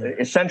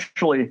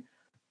 Essentially,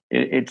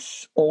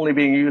 it's only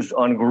being used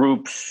on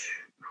groups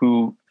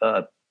who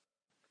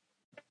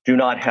do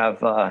not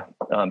have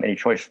any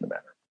choice in the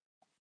matter.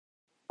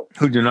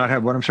 Who do not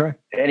have what? I'm sorry?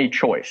 Any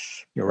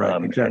choice. You're right.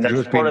 Exactly. And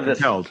that's part of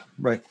this.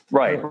 Right.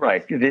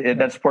 Right.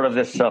 That's part of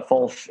this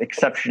false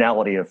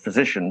exceptionality of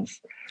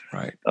physicians.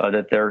 Right.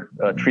 That they're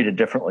treated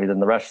differently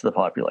than the rest of the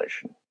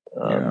population.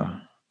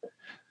 Yeah.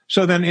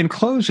 So then, in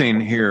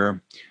closing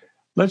here,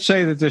 let's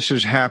say that this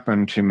has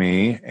happened to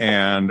me,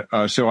 and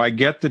so I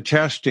get the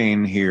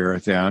testing here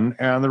then,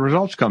 and the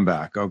results come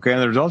back. Okay,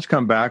 and the results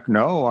come back,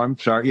 no, I'm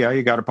sorry, yeah,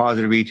 you got a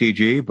positive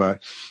ETG,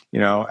 but,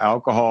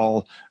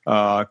 alcohol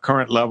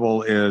current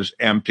level is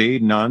empty,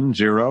 none,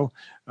 zero,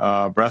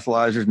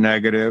 breathalyzer's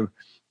negative.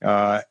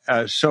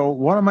 So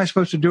what am I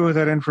supposed to do with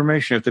that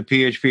information if the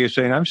PHP is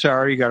saying, I'm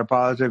sorry, you got a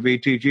positive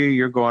ETG,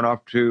 you're going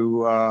off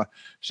to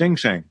Sing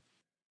Sing?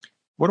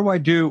 What do I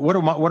do? What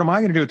am I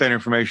going to do with that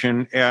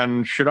information?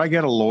 And should I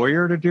get a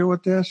lawyer to deal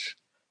with this?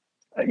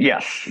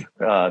 Yes,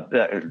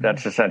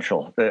 that's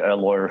essential. A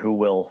lawyer who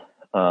will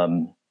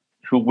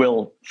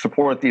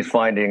support these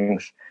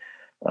findings,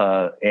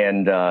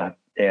 and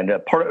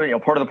part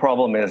of the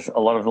problem is a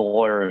lot of the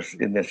lawyers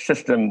in this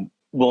system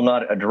will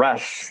not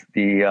address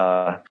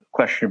the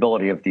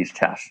questionability of these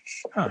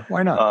tests.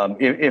 Why not?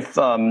 If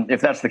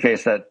that's the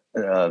case, that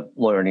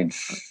lawyer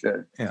needs.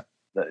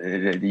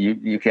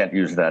 You can't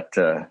use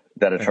that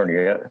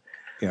attorney.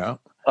 Yeah.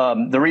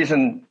 The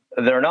reason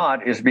they're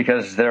not is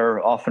because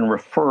they're often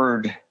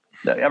referred.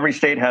 Every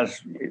state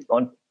has,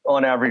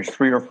 on average,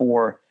 3 or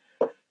 4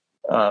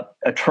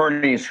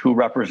 attorneys who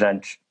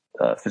represent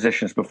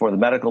physicians before the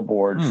medical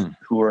boards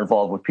who are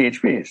involved with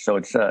PHPs. So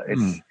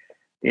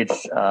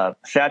it's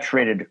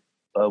saturated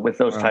with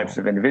those types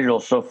of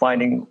individuals. So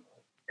finding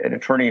an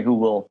attorney who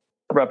will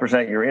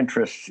represent your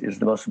interests is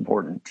the most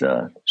important.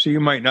 So you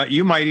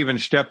might even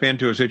step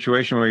into a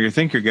situation where you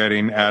think you're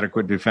getting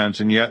adequate defense,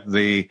 and yet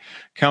the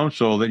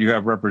counsel that you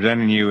have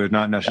representing you is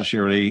not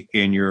necessarily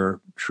in your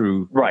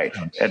true right.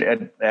 defense.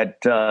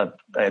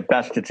 At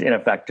best, it's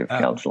ineffective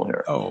counsel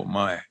here. Oh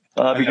my!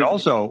 And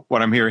also,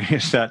 what I'm hearing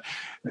is that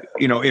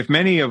if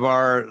many of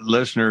our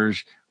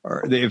listeners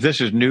if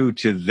this is new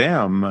to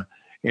them,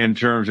 in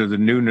terms of the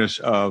newness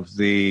of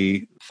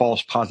the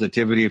false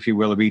positivity, if you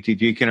will, of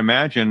ETG, can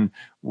imagine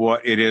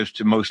what it is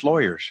to most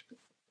lawyers.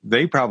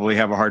 They probably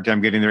have a hard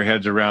time getting their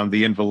heads around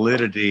the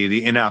invalidity,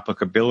 the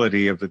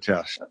inapplicability of the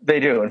test. They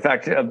do. In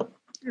fact,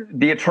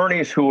 the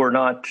attorneys who are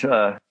not,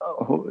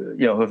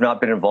 who have not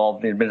been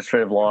involved in the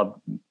administrative law,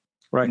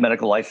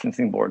 medical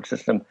licensing board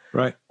system,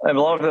 a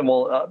lot of them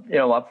will,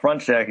 up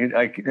front say,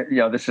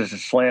 this is a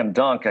slam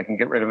dunk. I can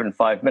get rid of it in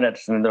 5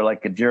 minutes, and then they're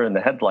like a deer in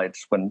the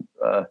headlights when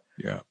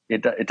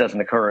it doesn't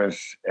occur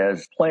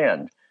as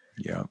planned.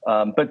 Yeah.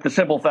 But the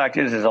simple fact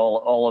is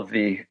all of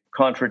the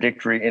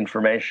contradictory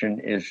information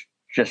is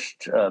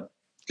just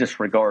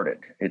disregarded.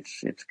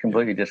 It's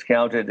completely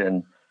discounted,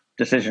 and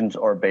decisions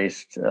are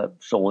based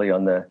solely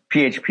on the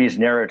PHP's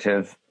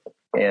narrative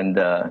and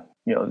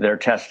their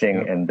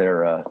testing and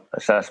their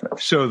assessment.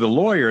 So the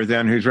lawyer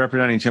then who's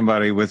representing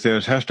somebody with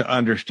this has to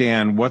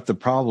understand what the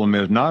problem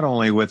is, not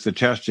only with the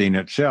testing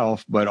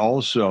itself, but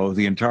also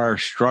the entire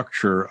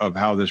structure of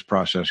how this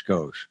process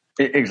goes.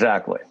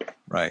 Exactly.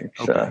 Right.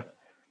 Okay.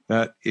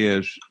 That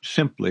is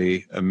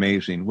simply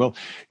amazing. Well,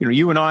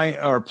 you and I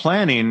are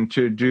planning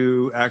to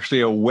do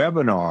actually a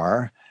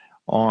webinar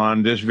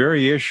on this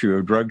very issue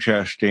of drug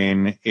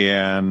testing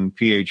in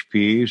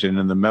PHPs and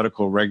in the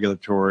medical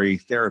regulatory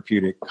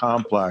therapeutic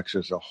complex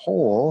as a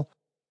whole.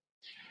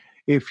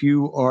 If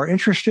you are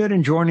interested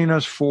in joining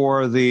us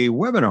for the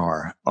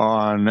webinar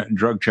on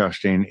drug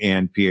testing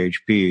in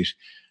PHPs,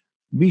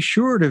 be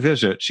sure to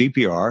visit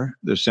CPR,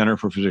 the Center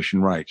for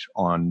Physician Rights,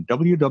 on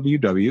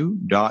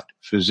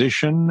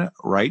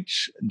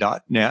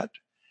www.physicianrights.net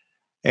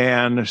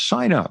and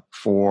sign up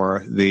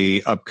for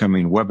the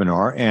upcoming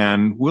webinar,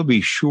 and we'll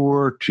be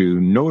sure to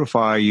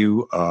notify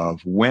you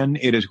of when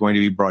it is going to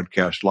be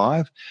broadcast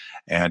live,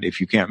 and if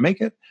you can't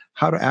make it,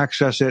 how to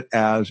access it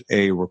as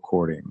a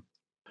recording.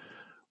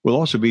 We'll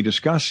also be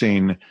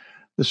discussing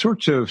the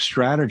sorts of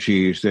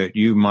strategies that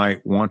you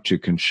might want to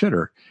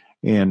consider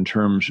in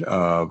terms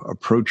of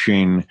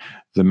approaching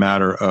the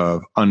matter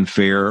of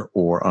unfair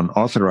or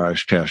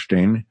unauthorized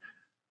testing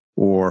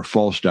or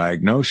false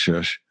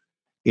diagnosis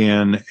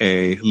in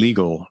a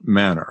legal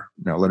manner.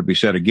 Now, let it be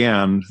said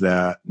again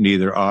that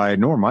neither I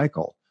nor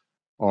Michael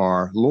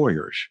are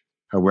lawyers.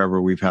 However,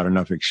 we've had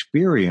enough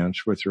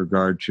experience with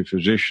regard to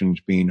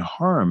physicians being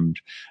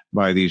harmed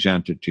by these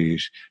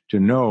entities to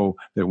know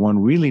that one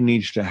really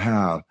needs to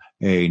have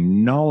a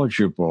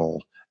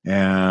knowledgeable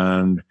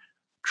and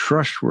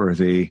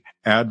trustworthy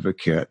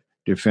advocate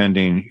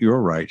defending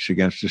your rights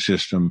against a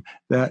system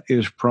that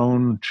is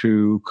prone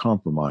to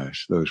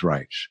compromise those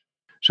rights.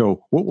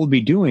 So what we'll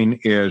be doing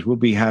is we'll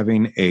be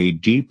having a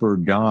deeper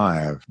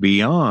dive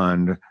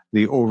beyond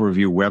the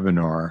overview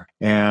webinar,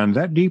 and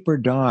that deeper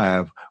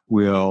dive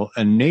will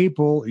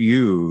enable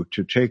you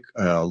to take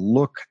a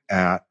look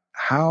at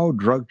how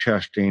drug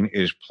testing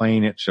is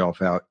playing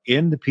itself out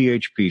in the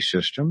PHP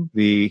system,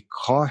 the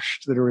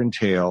costs that are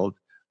entailed,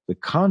 the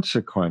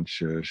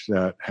consequences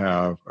that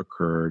have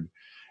occurred,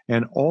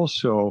 and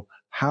also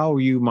how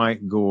you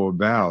might go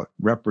about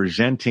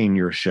representing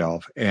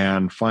yourself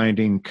and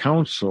finding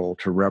counsel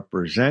to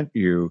represent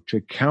you to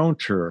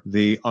counter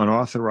the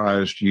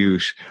unauthorized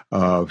use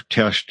of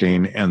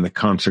testing and the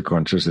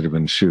consequences that have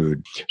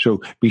ensued.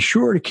 So be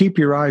sure to keep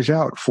your eyes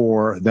out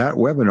for that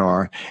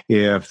webinar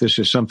if this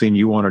is something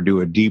you want to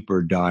do a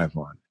deeper dive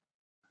on.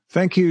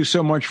 Thank you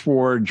so much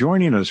for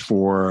joining us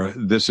for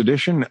this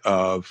edition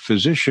of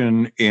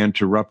Physician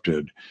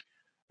Interrupted.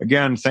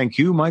 Again, thank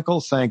you,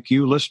 Michael. Thank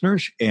you,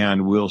 listeners,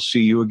 and we'll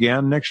see you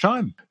again next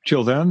time.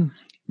 Till then,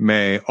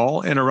 may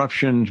all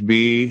interruptions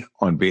be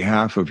on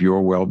behalf of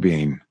your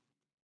well-being.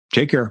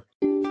 Take care.